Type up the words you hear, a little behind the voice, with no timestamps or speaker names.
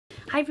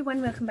Hi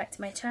everyone, welcome back to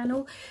my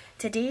channel.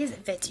 Today's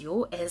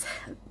video is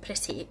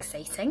pretty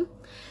exciting.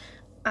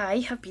 I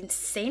have been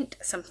sent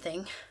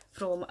something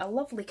from a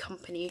lovely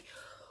company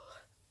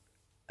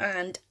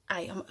and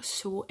I am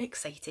so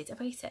excited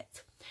about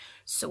it.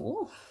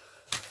 So,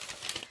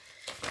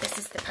 this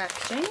is the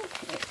packaging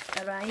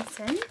it arrives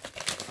in,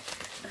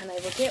 and I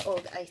will get all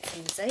the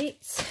items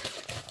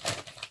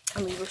out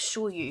and we will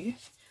show you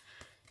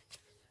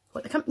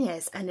what the company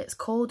is, and it's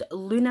called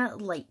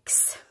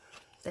Lunalikes.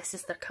 This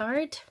is their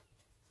card.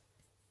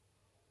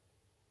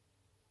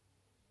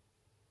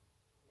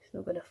 It's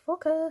not going to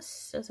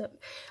focus, is it?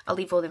 I'll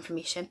leave all the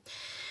information.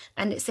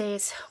 And it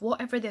says,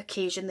 whatever the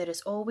occasion, there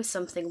is always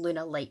something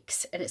Luna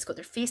likes. And it's got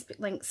their Facebook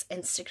links,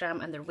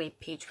 Instagram and their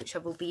webpage, which I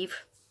will leave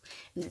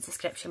in the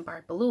description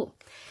bar below.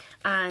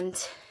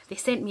 And they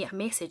sent me a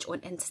message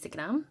on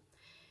Instagram,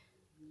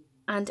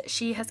 and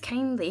she has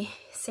kindly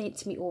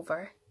sent me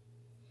over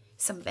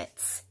some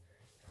bits,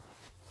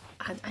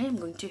 and I am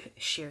going to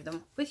share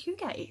them with you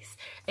guys.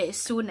 It is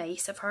so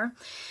nice of her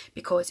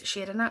because she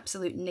had an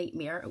absolute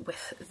nightmare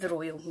with the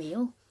Royal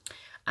Mail,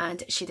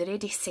 and she'd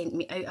already sent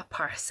me out a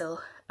parcel,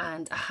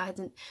 and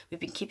we've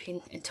been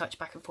keeping in touch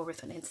back and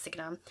forth on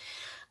Instagram,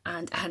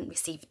 and I hadn't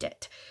received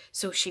it.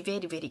 So she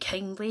very, very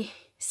kindly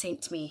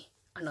sent me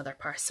another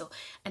parcel,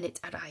 and it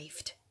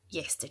arrived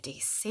yesterday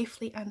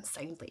safely and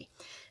soundly.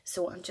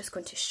 So I'm just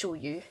going to show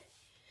you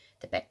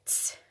the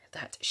bits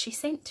that she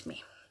sent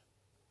me.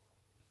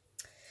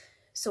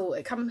 So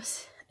it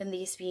comes in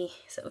these wee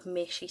sort of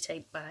meshy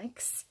type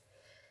bags,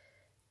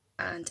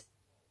 and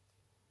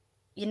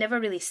you never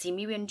really see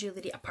me wearing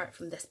jewellery apart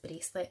from this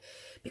bracelet,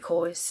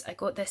 because I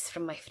got this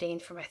from my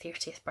friend for my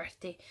 30th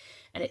birthday,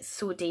 and it's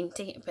so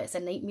dainty but it's a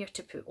nightmare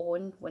to put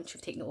on once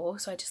you've taken it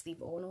off, so I just leave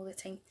it on all the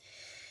time.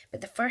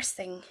 But the first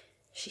thing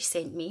she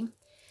sent me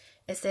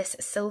is this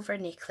silver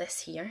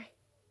necklace here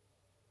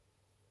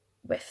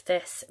with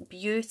this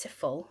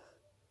beautiful,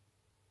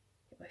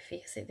 get my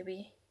face out of the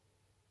way,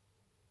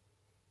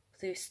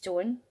 blue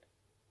stone,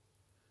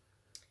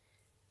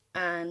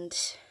 and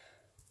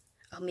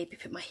I'll maybe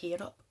put my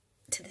hair up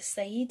to the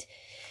side.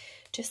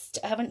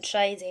 I haven't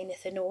tried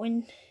anything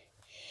on.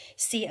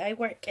 See, I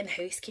work in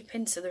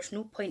housekeeping, so there's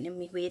no point in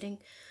me wearing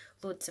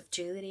loads of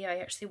jewellery. I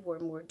actually wore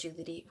more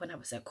jewellery when I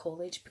was at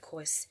college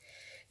because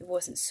it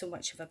wasn't so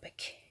much of a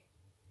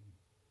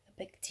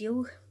big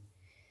deal.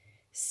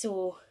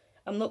 So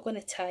I'm not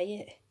going to tie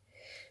it,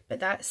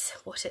 but that's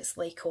what it's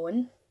like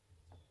on.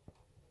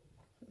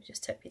 Let me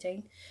just tip you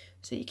down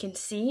so you can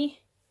see.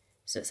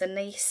 So it's a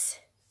nice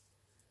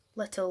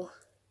little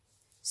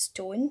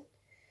stone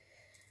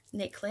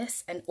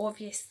necklace, and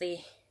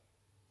obviously,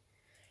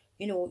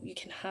 you know, you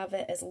can have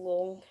it as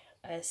long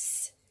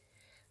as,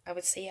 I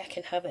would say I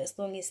can have it as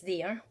long as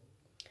there,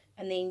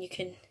 and then you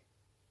can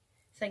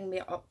thing me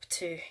up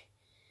to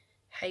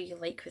how you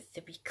like with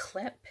the wee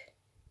clip.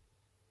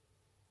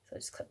 So I'll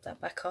just clip that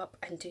back up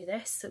and do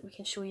this so that we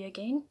can show you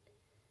again.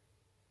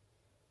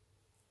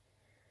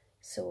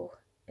 So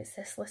it's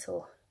this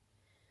little,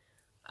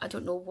 I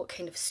don't know what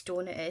kind of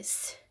stone it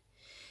is,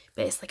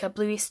 but it's like a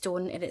bluey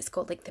stone, and it's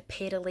got like the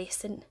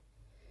pearlescent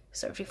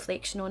sort of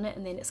reflection on it,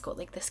 and then it's got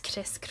like this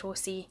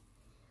crisscrossy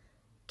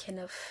kind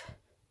of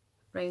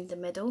round the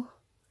middle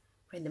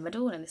and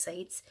on the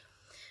sides.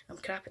 I'm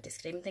crap at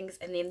describing things.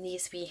 And then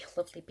these wee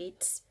lovely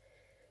beads.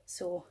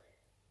 So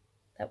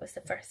that was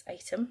the first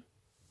item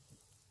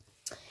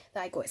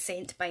that I got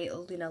sent by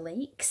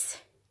Lunalikes.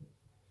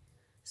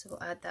 So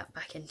we'll add that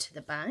back into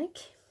the bag.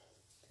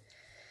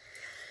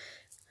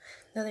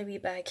 Another wee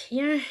bag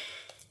here.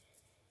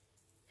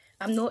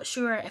 I'm not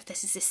sure if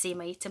this is the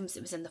same items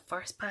that was in the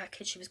first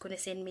package she was going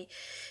to send me,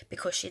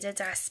 because she did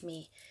ask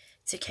me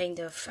to kind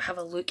of have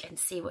a look and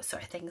see what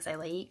sort of things I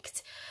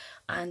liked,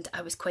 and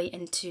I was quite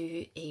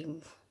into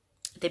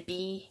the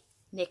bee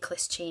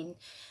necklace chain,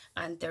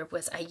 and there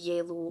was a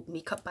yellow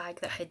makeup bag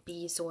that had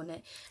bees on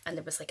it, and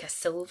there was like a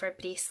silver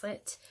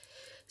bracelet.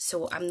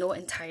 So I'm not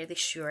entirely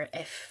sure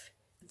if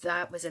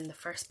that was in the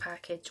first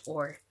package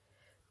or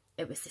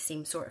it was the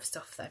same sort of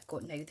stuff that I've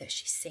got now that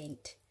she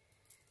sent.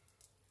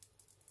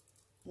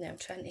 Now I'm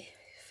trying to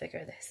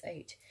figure this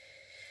out.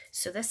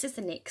 So this is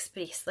the next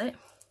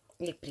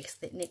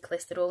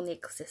necklace. They're all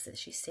necklaces that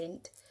she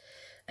sent,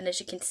 and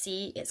as you can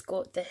see, it's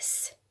got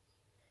this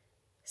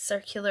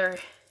circular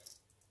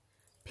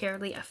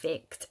pearly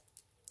effect.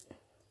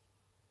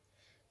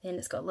 Then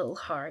it's got a little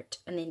heart,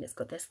 and then it's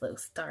got this little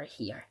star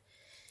here,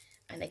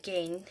 and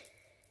again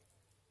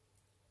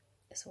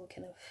this whole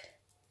kind of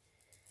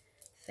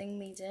thing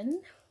made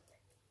in.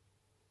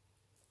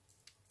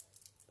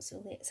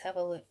 So let's have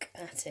a look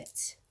at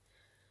it.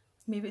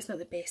 Maybe it's not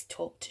the best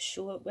top to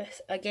show it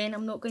with. Again,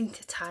 I'm not going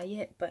to tie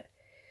it, but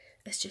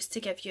it's just to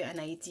give you an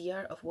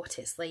idea of what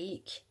it's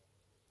like.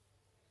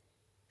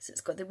 So it's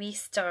got the wee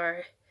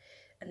star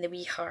and the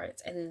wee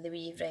heart and then the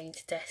wee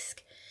round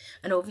disc.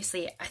 And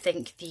obviously I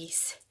think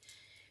these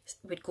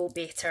would go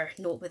better,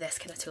 not with this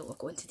kind of tool we've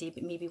got on today,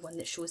 but maybe one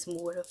that shows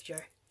more of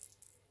your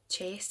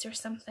chest or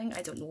something.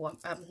 I don't know,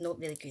 I'm not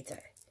really good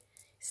at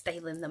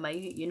styling them out,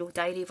 you know.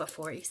 Diary of a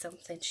 40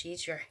 something,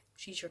 she's your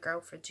She's your girl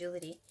for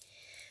jewellery.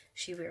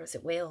 She wears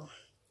it well.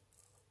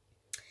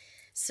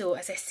 So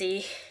as I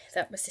say,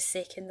 that was the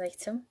second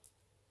item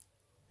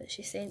that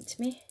she sent to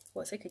me.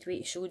 What's a good way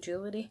to show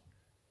jewellery?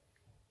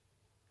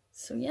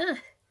 So yeah,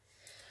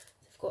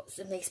 they've got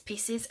some nice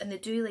pieces, and they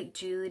do like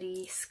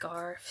jewellery,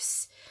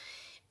 scarves.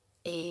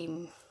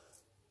 I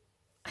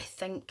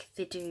think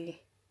they do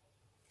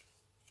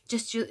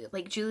just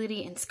like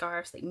jewellery and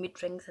scarves, like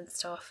mood rings and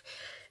stuff.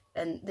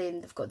 And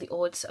then they've got the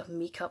odd sort of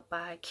makeup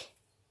bag,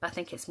 but I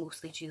think it's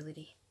mostly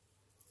jewellery.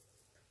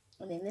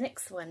 And then the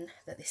next one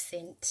that they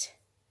sent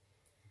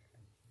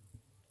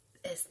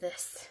is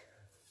this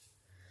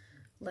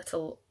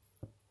little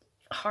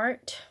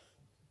heart.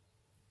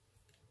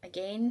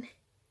 Again,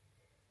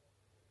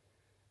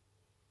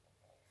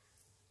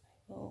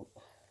 oh,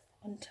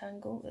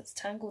 untangle. It's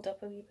tangled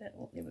up a wee bit.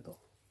 Oh, there we go.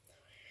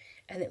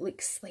 And it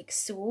looks like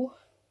so.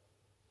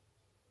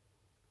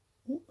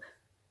 Ooh.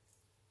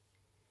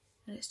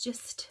 And it's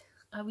just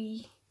a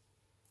wee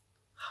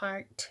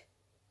heart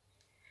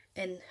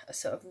in a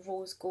sort of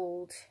rose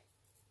gold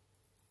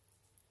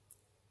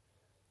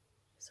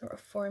sort of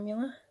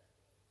formula.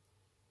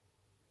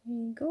 There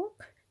you go.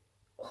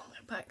 Oh,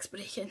 my back's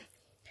breaking.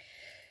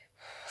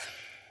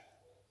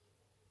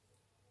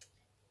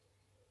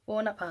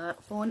 Falling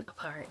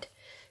apart.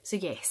 So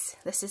yes,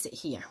 this is it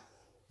here.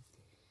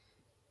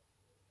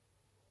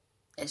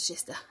 It's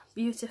just a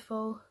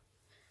beautiful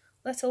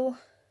little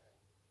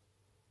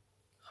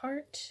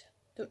heart.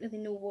 Don't really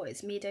know what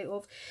it's made out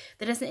of.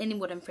 There isn't any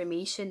more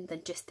information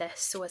than just this,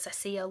 so as I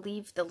say, I'll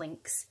leave the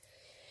links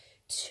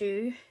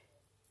to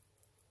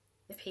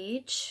the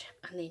page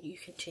and then you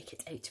can check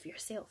it out for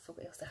yourself for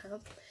what else I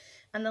have.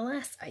 And the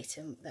last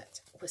item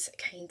that was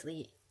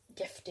kindly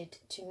gifted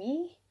to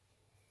me,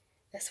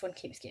 this one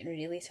keeps getting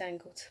really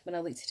tangled when I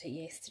looked at it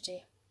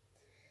yesterday.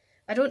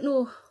 I don't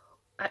know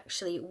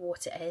actually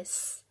what it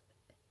is,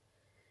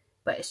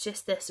 but it's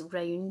just this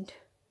round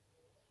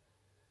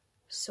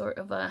sort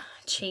of a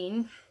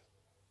chain,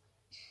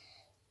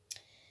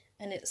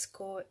 and it's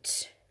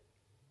got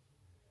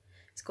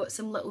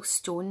some little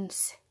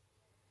stones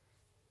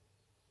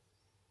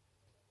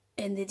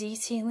in the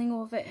detailing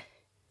of it,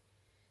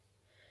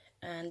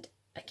 and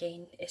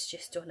again it's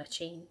just on a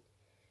chain.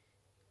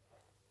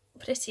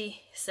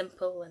 Pretty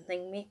simple and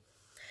thingy.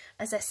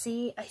 As I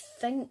say, I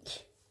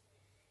think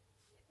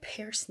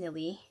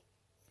personally,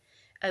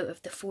 out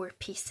of the 4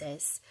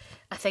 pieces,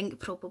 I think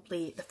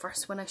probably the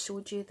first one I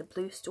showed you, the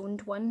blue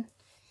stoned one,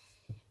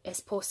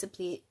 is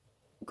possibly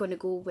going to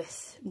go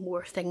with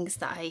more things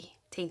that I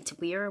tend to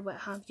wear or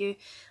what have you,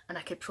 and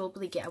I could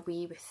probably get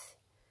away with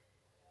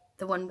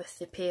the one with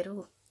the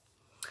pearl.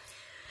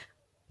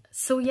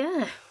 So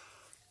yeah,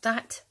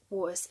 that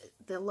was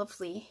the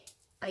lovely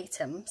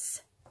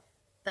items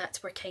that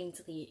were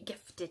kindly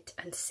gifted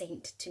and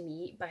sent to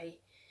me by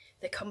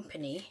the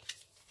company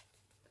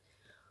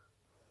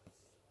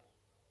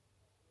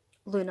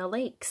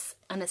Lunalikes.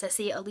 And as I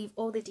say, I'll leave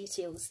all the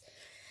details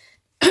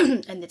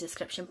in the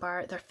description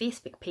bar. Their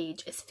Facebook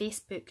page is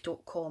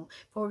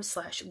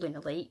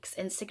facebook.com/Lunalikes.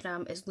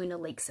 Instagram is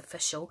Lunalikes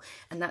Official,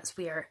 and that's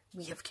where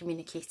we have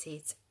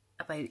communicated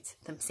about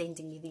them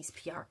sending me these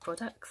PR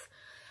products.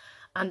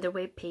 And their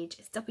webpage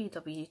is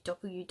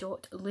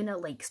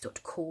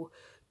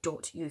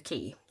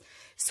www.lunalikes.co.uk.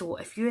 So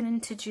if you're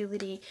into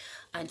jewellery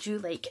and you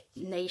like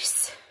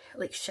nice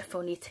like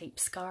chiffony type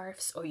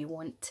scarves, or you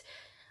want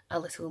a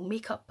little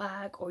makeup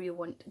bag, or you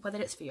want,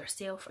 whether it's for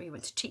yourself or you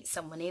want to treat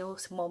someone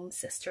else, mum,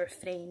 sister,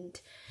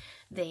 friend,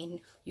 then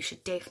you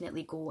should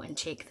definitely go and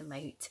check them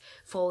out.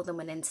 Follow them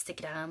on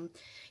Instagram,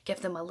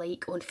 give them a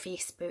like on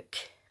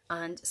Facebook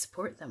and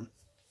support them.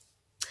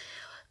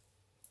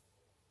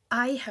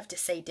 I have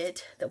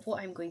decided that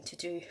what I'm going to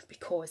do,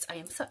 because I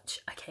am such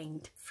a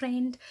kind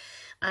friend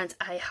and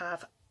I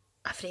have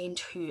a friend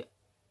who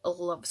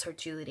loves her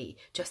jewellery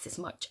just as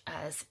much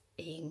as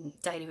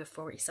Diary of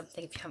 40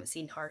 something. If you haven't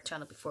seen her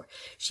channel before,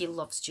 she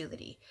loves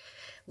jewellery.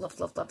 Loves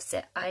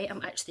it. I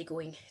am actually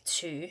going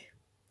to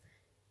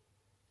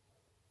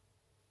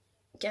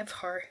give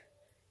her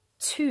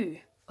 2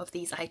 of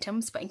these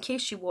items, but in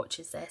case she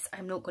watches this,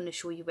 I'm not going to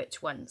show you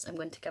which ones I'm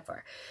going to give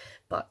her.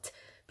 But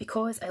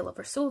because I love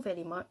her so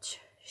very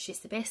much, she's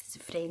the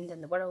best friend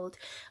in the world,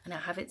 and I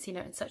haven't seen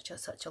her in such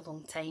a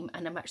long time,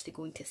 and I'm actually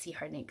going to see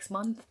her next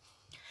month.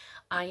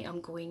 I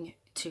am going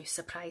to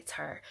surprise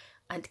her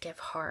and give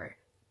her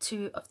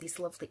 2 of these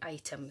lovely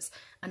items,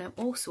 and I'm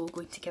also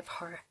going to give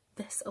her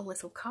this a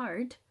little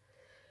card,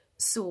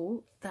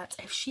 so that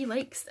if she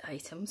likes the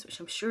items, which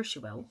I'm sure she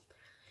will,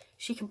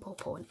 she can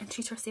pop on and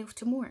treat herself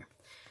to more,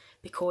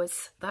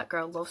 because that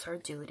girl loves her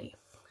jewellery.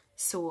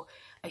 So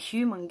a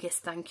humongous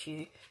thank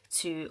you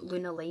to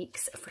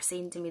Lunalikes for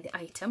sending me the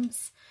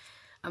items.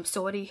 I'm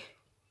sorry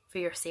for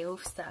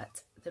yourselves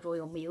that the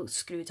Royal Mail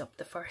screwed up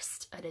the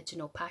first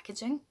original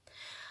packaging.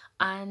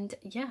 And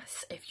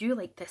yes, if you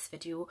like this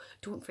video,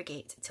 don't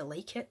forget to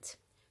like it,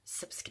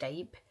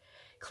 subscribe,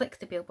 click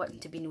the bell button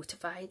to be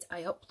notified.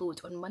 I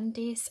upload on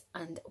Mondays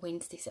and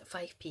Wednesdays at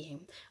 5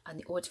 PM and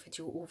the odd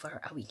video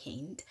over a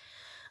weekend.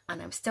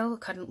 and I'm still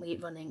currently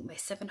running my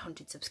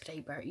 700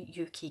 subscriber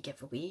UK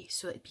giveaway,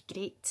 so it'd be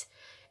great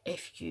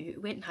if you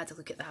went and had a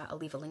look at that. I'll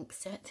leave a link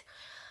to it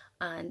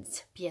and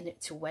be in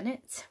it to win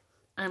it.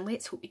 And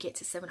let's hope we get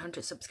to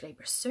 700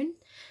 subscribers soon,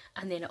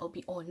 and then it'll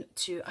be on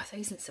to a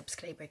 1,000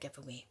 subscriber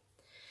giveaway.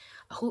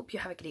 I hope you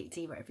have a great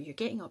day whatever you're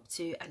getting up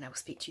to, and I'll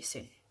speak to you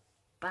soon.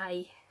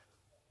 Bye.